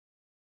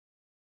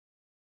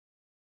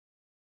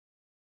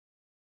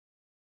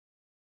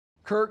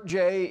Kirk,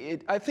 Jay,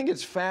 I think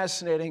it's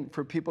fascinating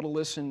for people to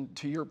listen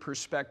to your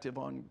perspective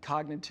on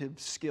cognitive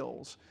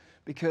skills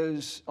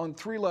because on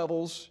 3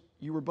 levels,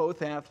 you were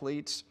both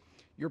athletes,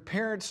 you're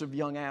parents of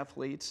young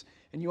athletes,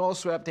 and you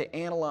also have to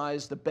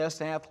analyze the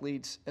best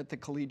athletes at the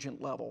collegiate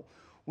level.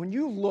 When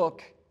you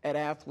look at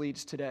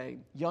athletes today,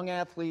 young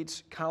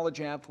athletes,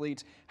 college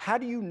athletes, how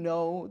do you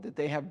know that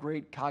they have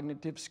great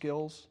cognitive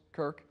skills,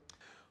 Kirk?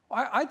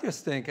 I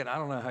just think, and I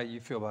don't know how you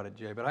feel about it,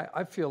 Jay, but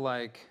I feel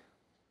like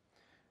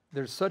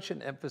there's such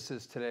an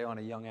emphasis today on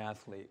a young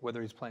athlete, whether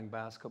he's playing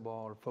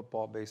basketball or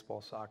football, baseball,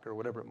 soccer,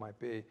 whatever it might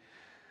be,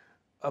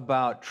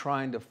 about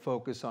trying to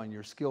focus on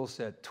your skill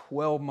set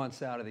 12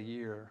 months out of the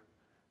year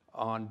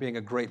on being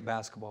a great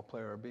basketball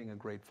player or being a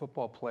great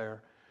football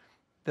player,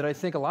 that I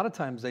think a lot of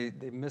times they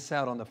miss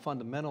out on the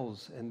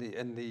fundamentals and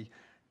the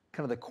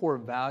kind of the core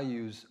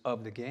values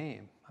of the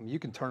game. I mean, you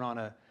can turn on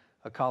a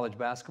college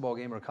basketball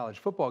game or a college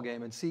football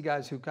game and see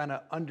guys who kind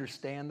of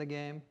understand the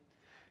game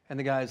and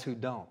the guys who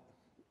don't.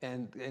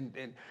 And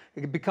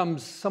it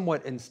becomes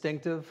somewhat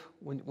instinctive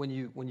when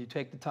you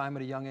take the time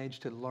at a young age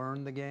to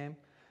learn the game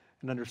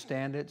and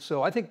understand it.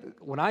 So I think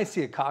when I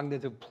see a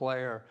cognitive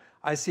player,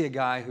 I see a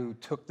guy who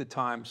took the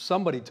time,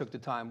 somebody took the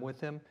time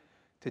with him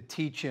to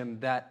teach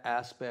him that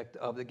aspect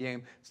of the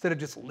game instead of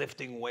just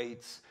lifting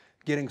weights,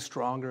 getting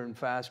stronger and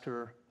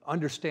faster,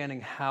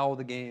 understanding how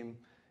the game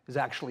is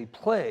actually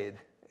played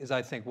is,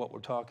 I think, what we're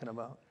talking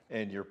about.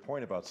 And your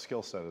point about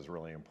skill set is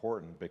really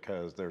important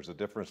because there's a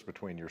difference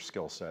between your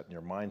skill set and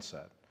your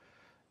mindset.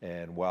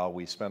 And while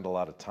we spend a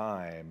lot of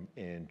time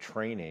in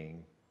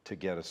training to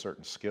get a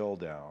certain skill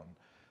down,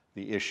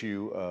 the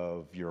issue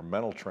of your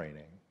mental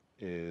training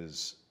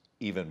is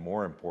even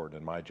more important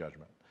in my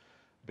judgment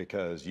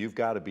because you've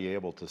got to be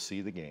able to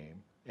see the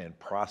game and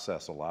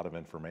process a lot of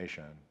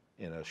information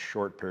in a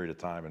short period of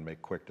time and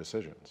make quick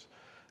decisions.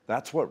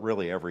 That's what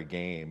really every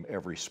game,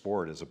 every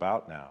sport is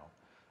about now.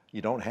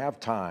 You don't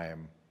have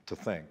time to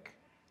think.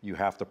 You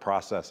have to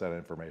process that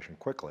information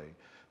quickly.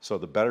 So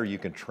the better you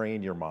can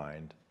train your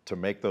mind to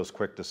make those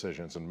quick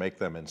decisions and make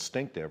them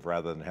instinctive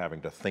rather than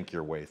having to think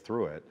your way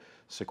through it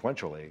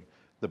sequentially,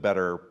 the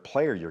better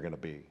player you're going to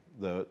be,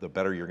 the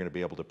better you're going to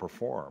be able to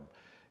perform.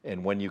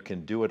 And when you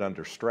can do it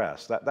under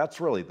stress,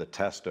 that's really the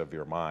test of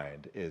your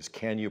mind is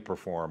can you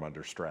perform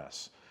under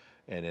stress?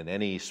 And in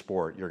any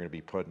sport, you're going to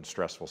be put in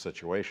stressful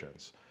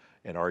situations.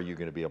 And are you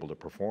going to be able to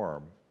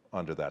perform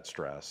under that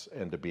stress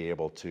and to be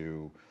able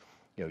to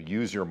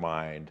use your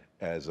mind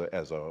as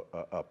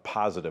a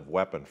positive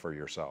weapon for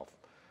yourself?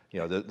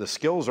 The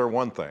skills are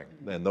one thing,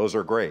 and those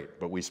are great,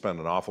 but we spend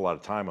an awful lot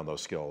of time on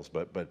those skills.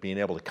 But being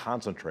able to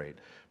concentrate,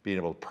 being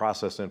able to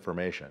process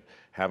information,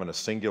 having a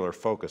singular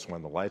focus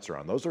when the lights are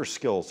on, those are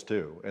skills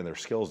too, and they're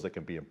skills that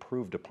can be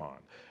improved upon.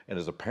 And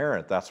as a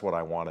parent, that's what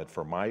I wanted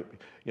for my,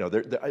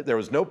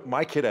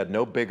 my kid had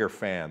no bigger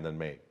fan than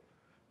me,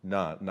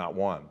 not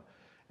one.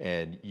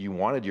 And you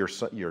wanted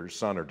your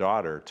son or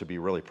daughter to be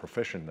really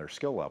proficient in their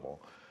skill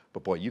level,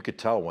 but boy, you could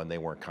tell when they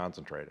weren't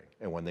concentrating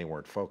and when they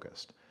weren't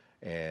focused.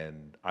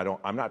 And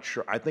I'm not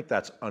sure, I think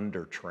that's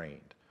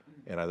under-trained.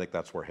 And I think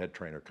that's where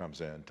HeadTrainer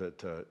comes in,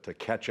 to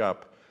catch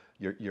up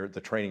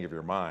the training of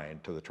your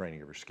mind to the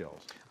training of your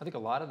skills. I think a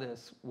lot of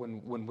this,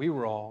 when we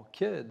were all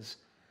kids,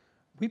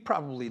 we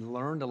probably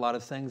learned a lot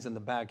of things in the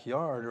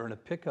backyard or in a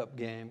pickup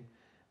game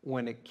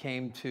when it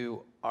came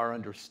to our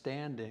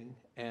understanding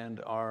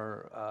and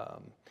our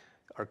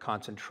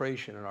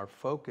concentration and our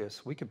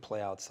focus. We could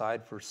play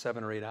outside for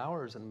 7 or 8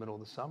 hours in the middle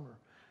of the summer.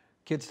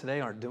 Kids today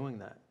aren't doing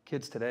that.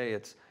 Kids today,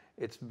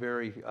 it's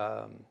very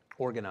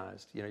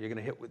organized. You're going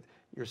to hit with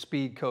your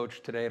speed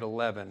coach today at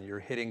 11, your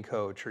hitting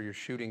coach or your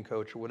shooting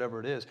coach or whatever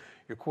it is,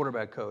 your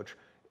quarterback coach.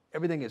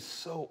 Everything is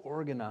so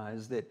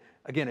organized that,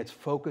 again, it's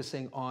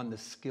focusing on the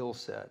skill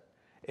set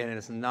and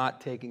it's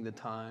not taking the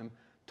time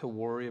to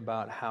worry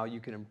about how you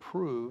can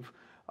improve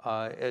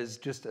as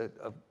just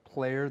a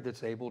player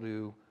that's able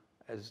to,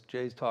 as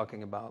Jay's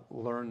talking about,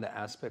 learn the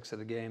aspects of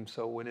the game.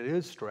 So when it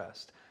is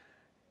stressed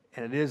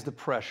and it is the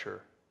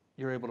pressure,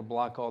 you're able to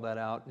block all that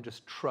out and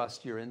just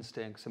trust your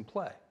instincts and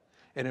play.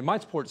 And in my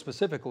sport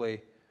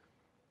specifically,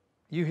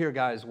 you hear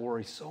guys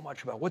worry so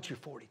much about what's your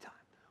 40 time?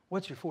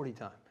 What's your 40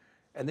 time?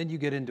 And then you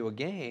get into a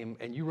game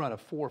and you run a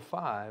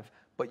 4.5,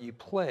 but you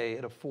play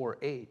at a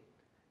 4.8. And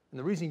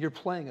the reason you're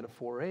playing at a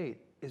 4.8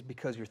 is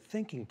because you're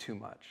thinking too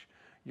much.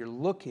 You're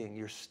looking,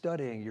 you're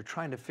studying, you're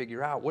trying to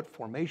figure out what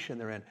formation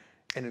they're in.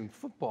 And in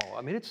football,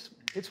 I mean,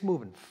 it's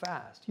moving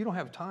fast. You don't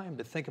have time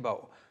to think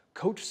about,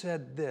 coach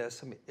said this.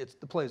 I mean,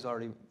 the play's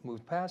already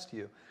moved past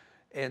you.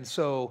 And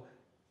so,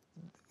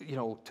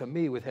 to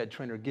me, with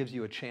HeadTrainer, it gives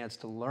you a chance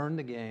to learn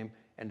the game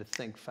and to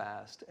think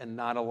fast and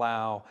not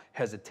allow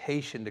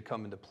hesitation to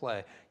come into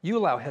play. You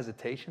allow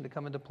hesitation to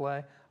come into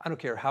play, I don't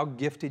care how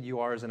gifted you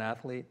are as an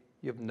athlete,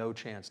 you have no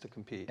chance to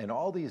compete. And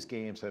all these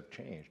games have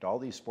changed. All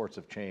these sports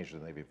have changed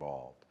and they've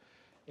evolved.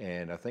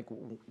 And I think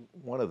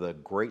one of the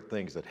great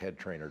things that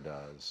HeadTrainer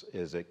does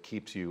is it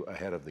keeps you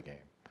ahead of the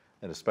game.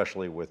 And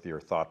especially with your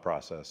thought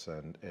process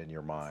and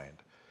your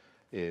mind,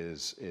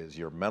 is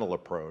your mental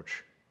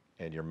approach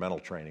and your mental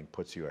training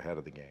puts you ahead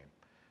of the game.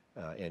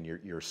 and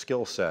your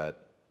skill set.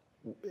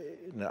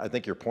 I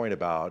think your point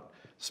about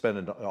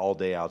spending all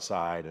day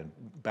outside, and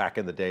back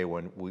in the day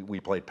when we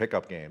played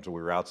pickup games and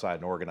we were outside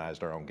and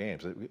organized our own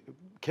games,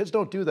 kids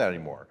don't do that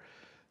anymore.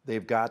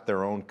 They've got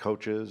their own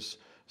coaches,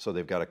 so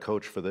they've got a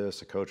coach for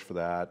this, a coach for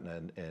that,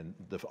 and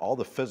all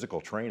the physical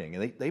training,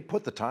 and they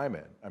put the time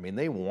in. I mean,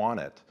 they want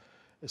it.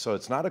 So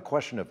it's not a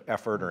question of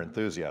effort or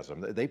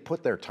enthusiasm. They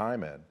put their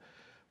time in,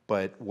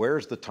 but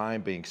where's the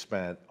time being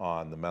spent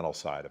on the mental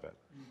side of it?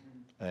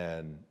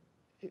 And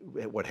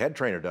what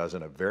HeadTrainer does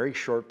in a very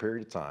short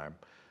period of time,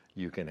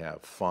 you can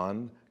have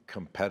fun,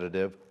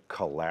 competitive,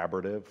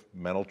 collaborative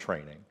mental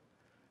training,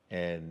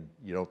 and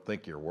you don't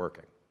think you're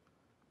working,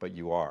 but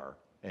you are,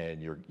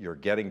 and you're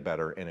getting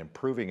better and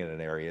improving in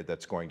an area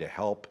that's going to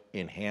help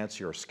enhance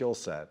your skill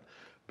set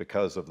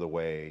because of the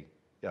way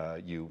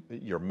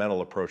your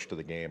mental approach to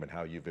the game and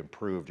how you've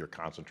improved your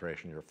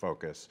concentration, your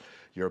focus,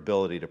 your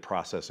ability to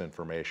process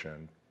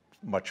information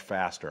much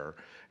faster.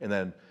 And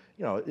then,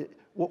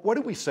 what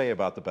do we say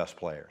about the best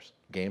players?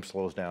 Game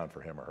slows down for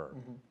him or her.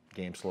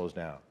 Game slows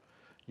down.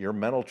 Your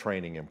mental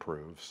training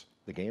improves.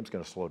 The game's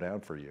going to slow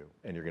down for you,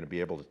 and you're going to be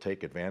able to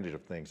take advantage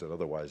of things that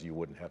otherwise you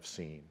wouldn't have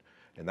seen.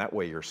 And that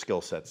way your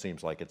skill set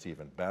seems like it's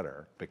even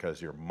better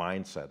because your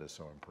mindset is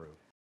so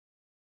improved.